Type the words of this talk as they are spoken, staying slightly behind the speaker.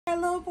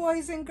Hello,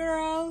 boys and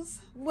girls.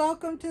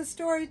 Welcome to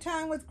Story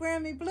Time with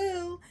Grammy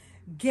Blue.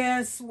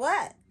 Guess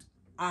what?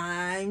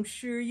 I'm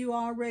sure you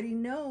already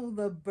know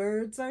the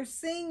birds are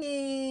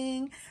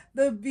singing,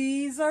 the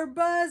bees are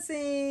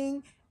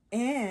buzzing,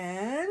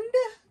 and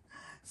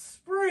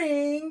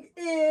spring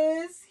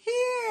is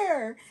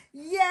here.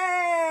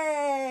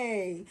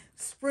 Yay!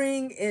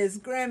 Spring is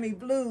Grammy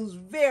Blue's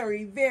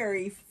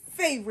very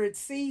favorite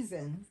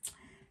season.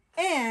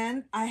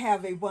 And I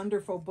have a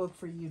wonderful book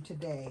for you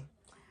today.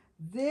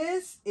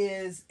 This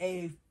is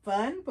a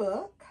fun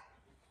book.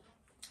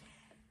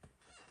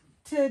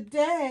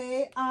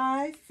 Today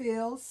I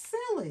feel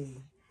silly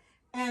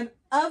and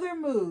other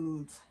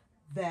moods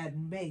that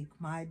make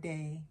my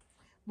day.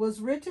 Was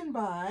written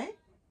by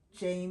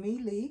Jamie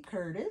Lee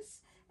Curtis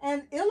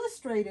and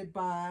illustrated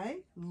by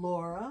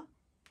Laura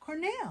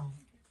Cornell.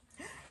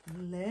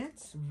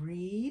 Let's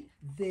read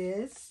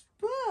this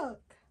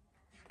book.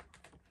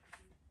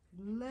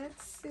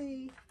 Let's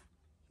see.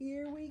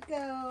 Here we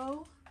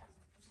go.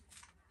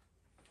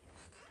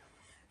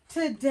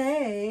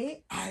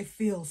 Today, I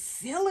feel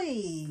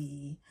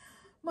silly.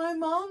 My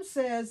mom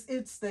says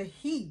it's the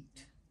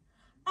heat.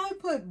 I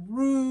put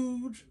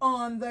rouge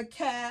on the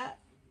cat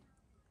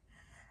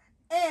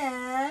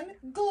and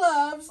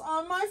gloves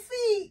on my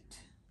feet.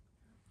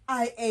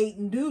 I ate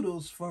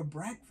noodles for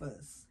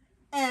breakfast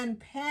and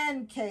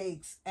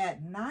pancakes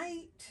at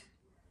night.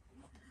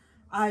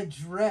 I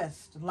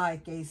dressed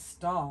like a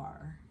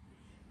star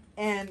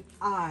and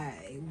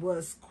I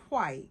was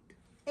quite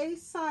a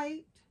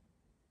sight.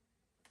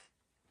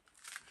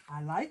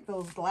 I like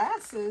those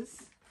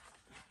glasses.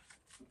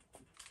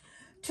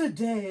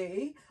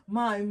 Today,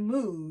 my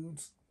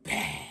mood's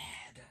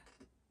bad.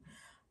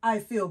 I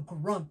feel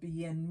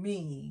grumpy and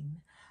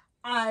mean.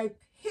 I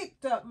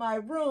picked up my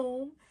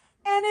room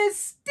and it's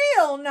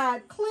still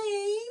not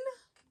clean.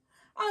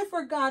 I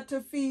forgot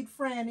to feed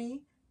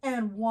Franny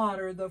and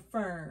water the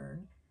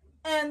fern.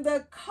 And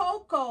the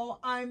cocoa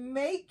I'm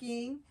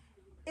making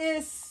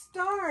is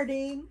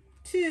starting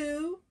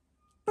to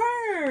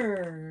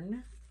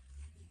burn.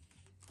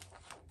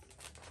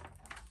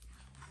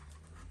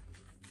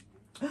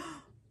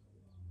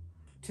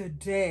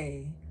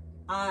 Today,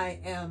 I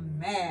am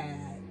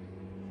mad.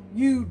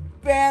 You'd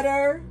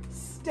better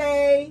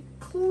stay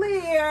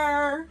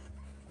clear.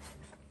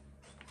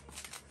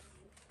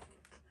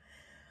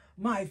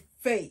 My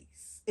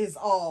face is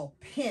all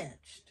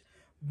pinched,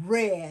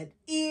 red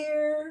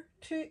ear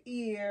to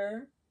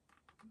ear.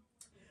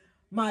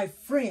 My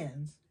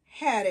friends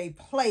had a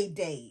play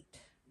date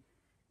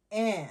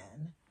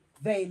and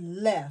they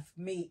left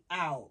me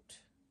out.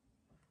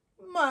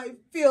 My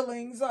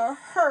feelings are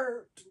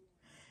hurt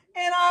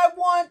and I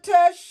want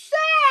to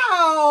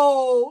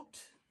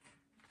shout.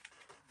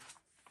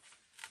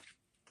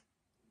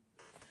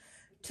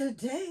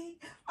 Today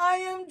I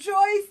am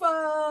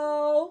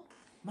joyful.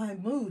 My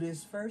mood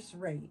is first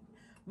rate.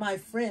 My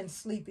friend's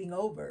sleeping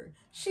over.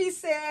 She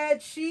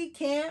said she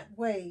can't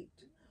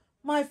wait.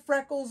 My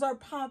freckles are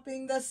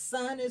popping. The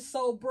sun is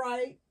so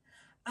bright.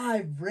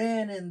 I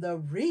ran in the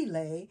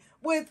relay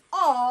with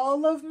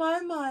all of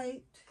my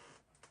might.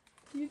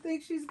 You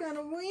think she's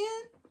gonna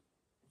win?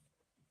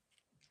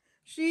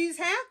 She's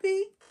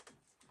happy.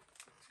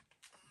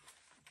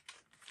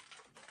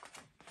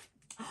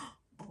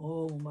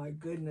 Oh my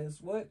goodness,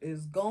 what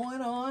is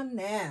going on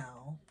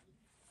now?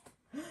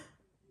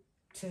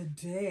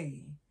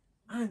 Today,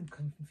 I'm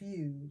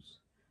confused.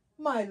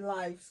 My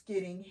life's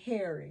getting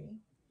hairy.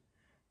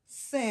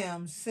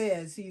 Sam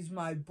says he's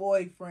my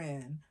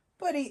boyfriend,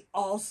 but he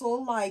also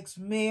likes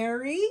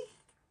Mary.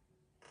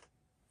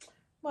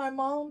 My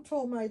mom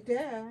told my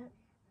dad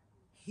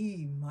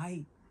he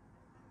might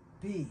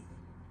be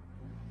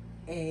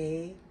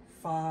a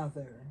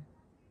father.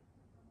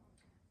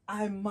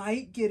 I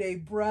might get a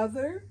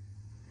brother.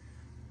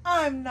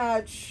 I'm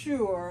not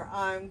sure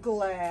I'm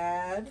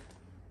glad.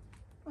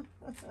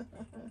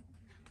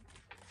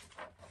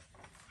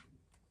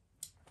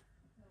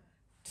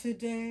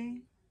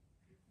 Today,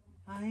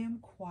 I am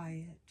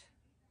quiet.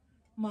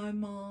 My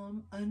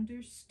mom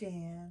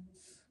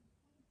understands.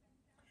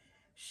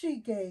 She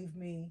gave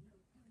me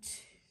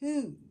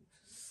 2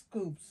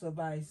 scoops of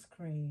ice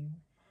cream,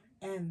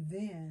 and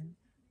then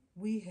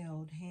we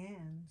held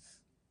hands.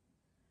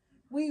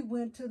 We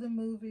went to the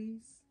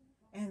movies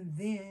and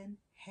then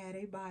had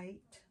a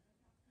bite.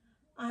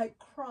 I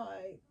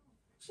cried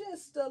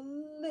just a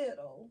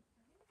little,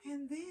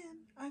 and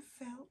then I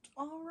felt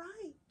all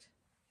right.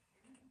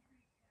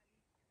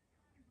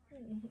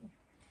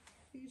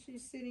 See,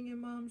 she's sitting in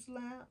Mom's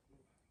lap.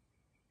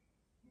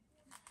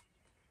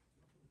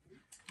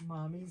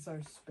 Mommies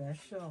are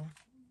special.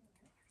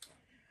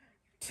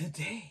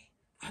 Today,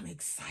 I'm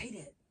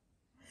excited.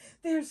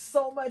 There's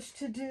so much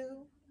to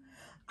do.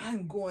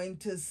 I'm going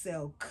to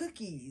sell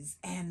cookies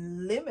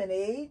and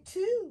lemonade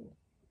too.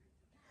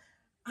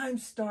 I'm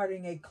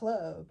starting a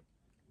club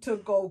to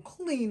go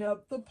clean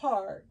up the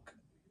park.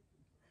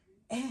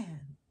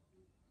 And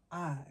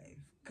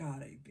I've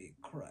got a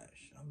big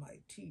crush on my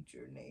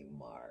teacher named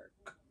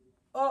Mark.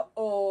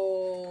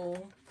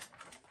 Uh-oh.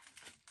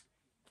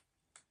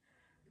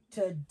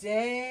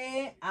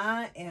 Today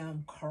I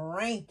am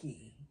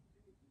cranky.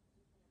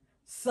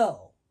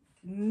 So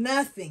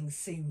nothing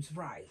seems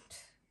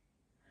right.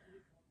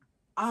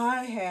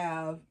 I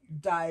have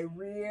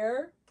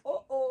diarrhea.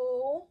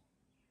 Uh-oh.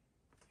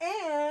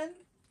 And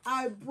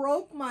I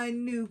broke my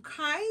new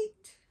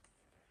kite.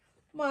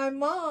 My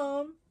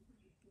mom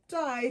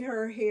dyed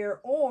her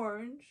hair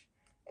orange.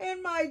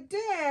 And my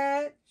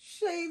dad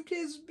shaved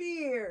his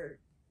beard.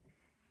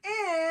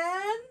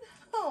 And,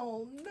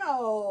 oh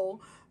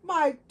no,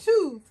 my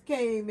tooth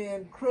came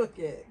in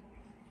crooked.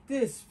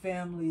 This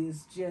family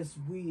is just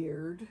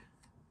weird.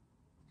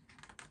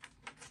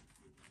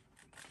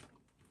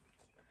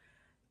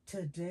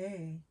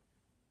 Today,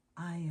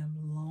 I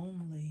am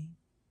lonely.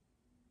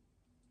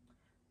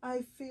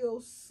 I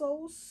feel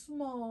so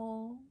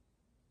small.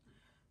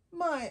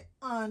 My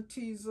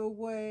auntie's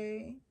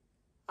away.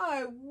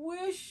 I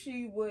wish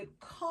she would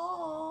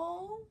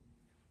call.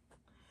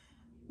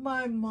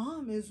 My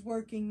mom is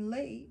working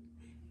late,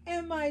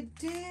 and my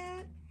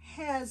dad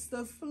has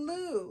the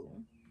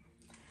flu.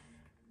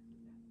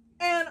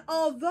 And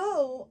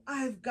although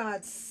I've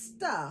got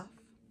stuff,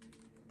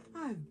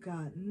 I've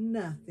got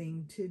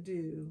nothing to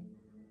do.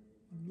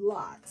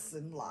 Lots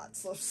and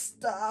lots of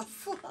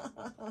stuff.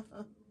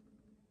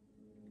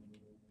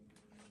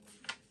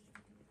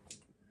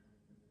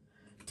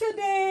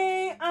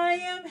 Today I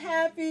am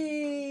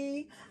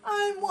happy.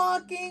 I'm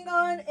walking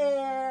on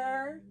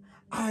air.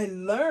 I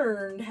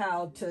learned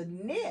how to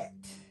knit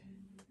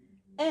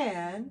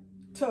and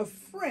to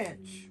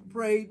French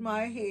braid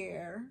my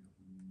hair.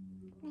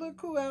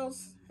 Look who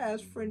else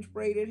has French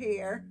braided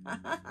hair.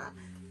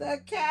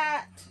 The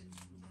cat.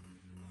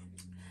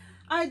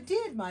 I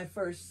did my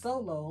first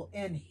solo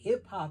in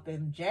hip hop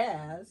and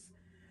jazz.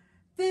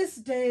 This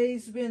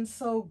day's been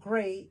so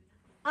great.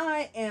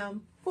 I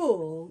am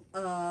full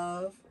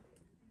of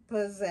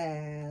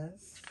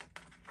pizzazz.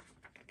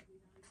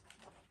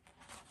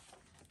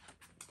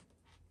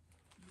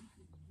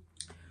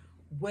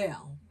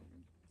 Well,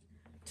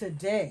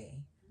 today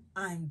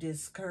I'm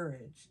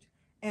discouraged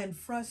and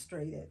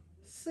frustrated.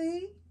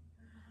 See,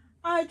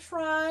 I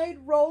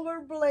tried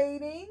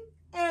rollerblading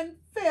and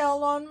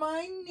fell on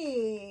my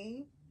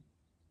knee.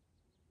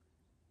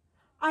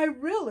 I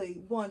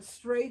really want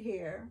straight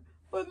hair,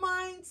 but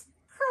mine's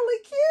curly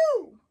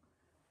Q.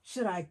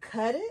 Should I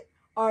cut it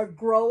or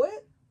grow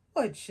it?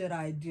 What should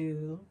I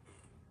do?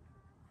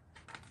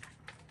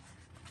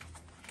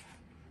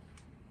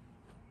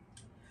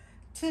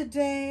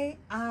 Today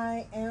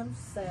I am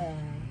sad.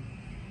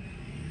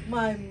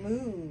 My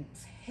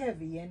mood's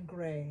heavy and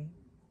gray.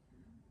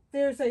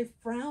 There's a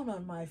frown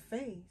on my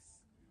face,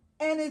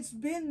 and it's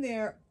been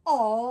there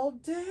all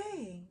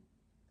day.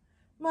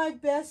 My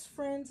best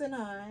friends and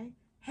I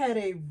had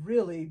a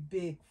really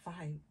big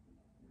fight.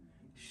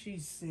 She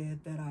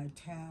said that I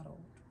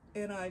tattled,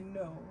 and I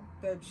know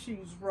that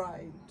she's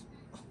right.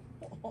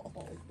 Oh,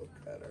 look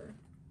at her.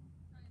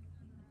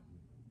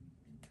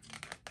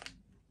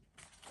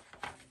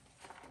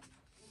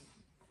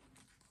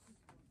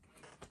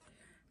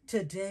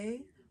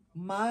 Today,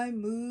 my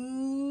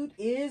mood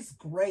is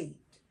great.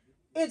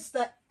 It's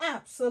the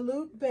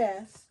absolute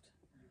best.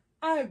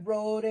 I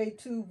rode a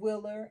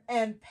two-wheeler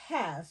and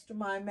passed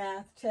my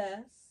math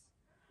test.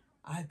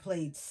 I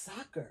played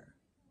soccer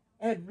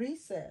at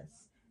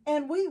recess,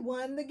 and we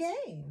won the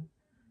game.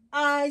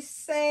 I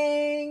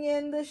sang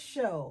in the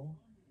show,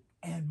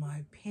 and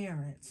my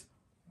parents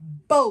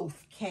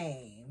both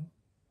came.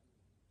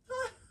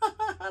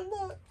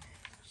 Look,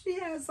 she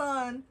has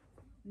on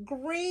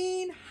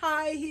green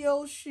high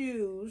heel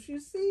shoes. You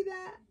see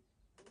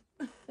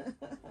that?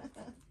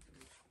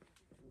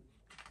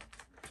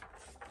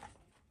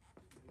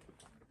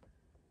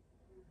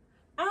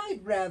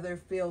 I'd rather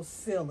feel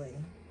silly,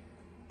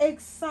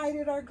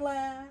 excited or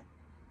glad,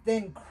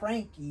 than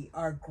cranky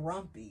or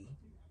grumpy,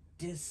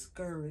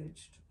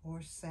 discouraged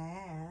or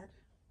sad.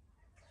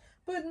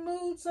 But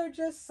moods are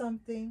just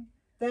something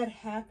that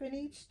happen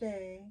each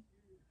day.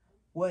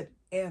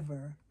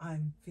 Whatever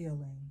I'm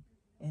feeling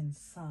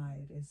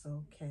inside is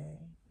okay.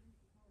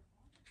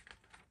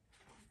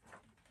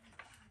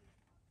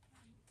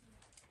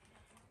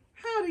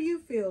 How do you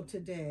feel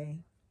today?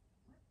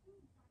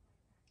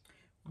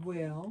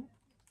 Well,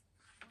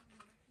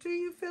 do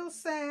you feel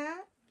sad?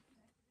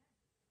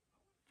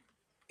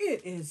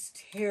 It is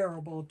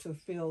terrible to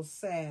feel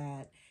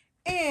sad.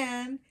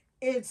 And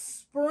it's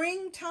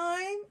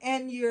springtime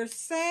and you're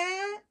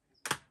sad?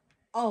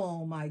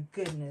 Oh my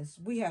goodness,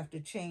 we have to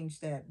change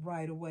that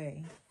right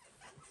away.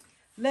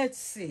 Let's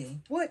see,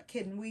 what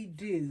can we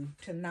do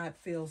to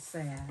not feel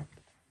sad?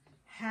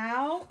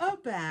 How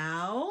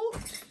about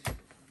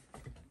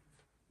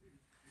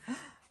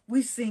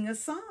we sing a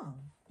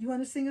song? You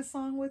want to sing a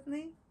song with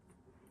me?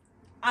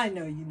 I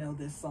know you know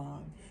this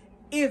song.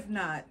 If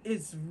not,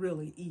 it's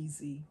really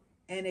easy.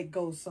 And it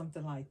goes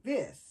something like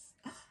this.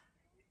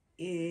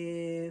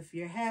 If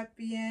you're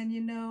happy and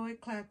you know it,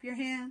 clap your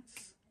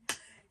hands.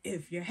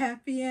 If you're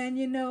happy and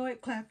you know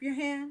it, clap your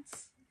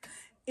hands.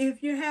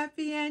 If you're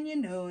happy and you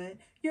know it,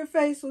 your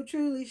face will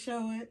truly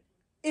show it.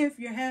 If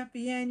you're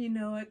happy and you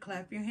know it,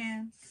 clap your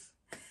hands.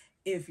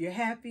 If you're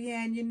happy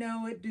and you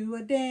know it, do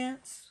a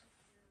dance.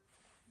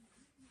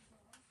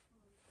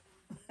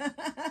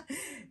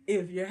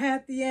 If you're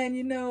happy and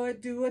you know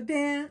it, do a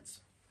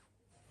dance.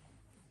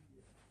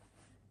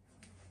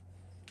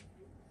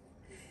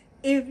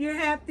 If you're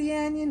happy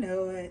and you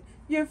know it,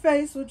 your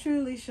face will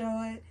truly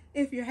show it.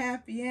 If you're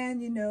happy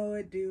and you know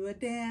it, do a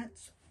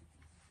dance.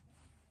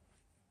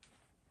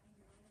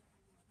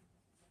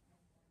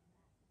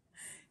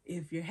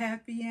 If you're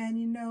happy and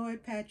you know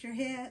it, pat your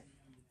head.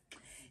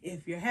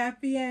 If you're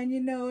happy and you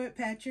know it,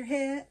 pat your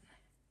head.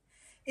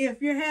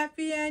 If you're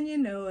happy and you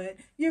know it,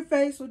 your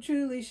face will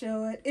truly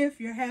show it. If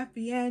you're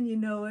happy and you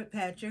know it,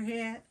 pat your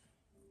head.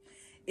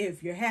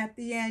 If you're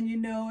happy and you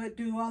know it,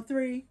 do all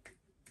three.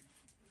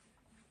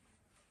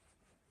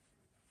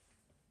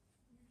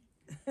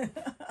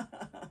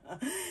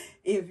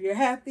 If you're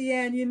happy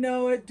and you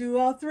know it, do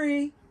all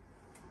three.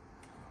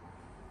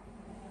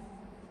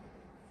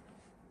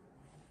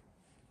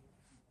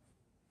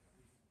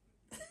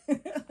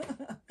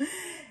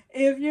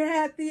 If you're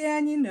happy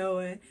and you know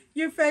it,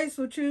 your face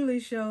will truly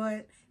show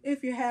it.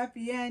 If you're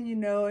happy and you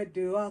know it,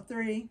 do all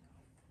three.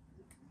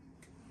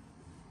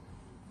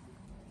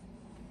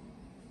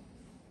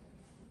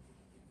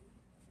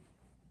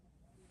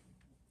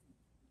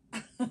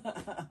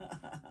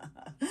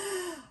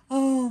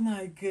 Oh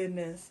my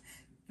goodness.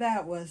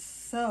 That was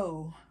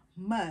so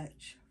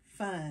much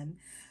fun.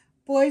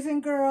 Boys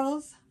and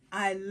girls,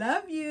 I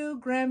love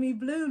you. Grammy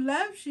Blue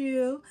loves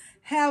you.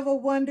 Have a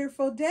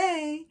wonderful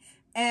day.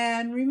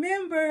 And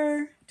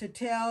remember to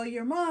tell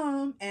your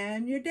mom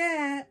and your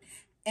dad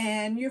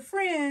and your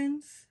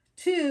friends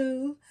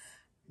to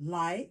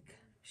like,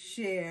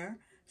 share,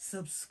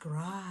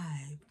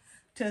 subscribe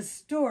to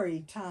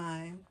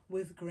Storytime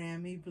with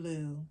Grammy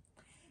Blue.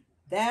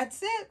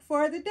 That's it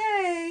for the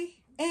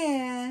day,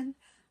 and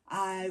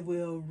I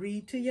will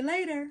read to you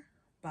later.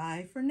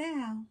 Bye for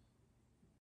now.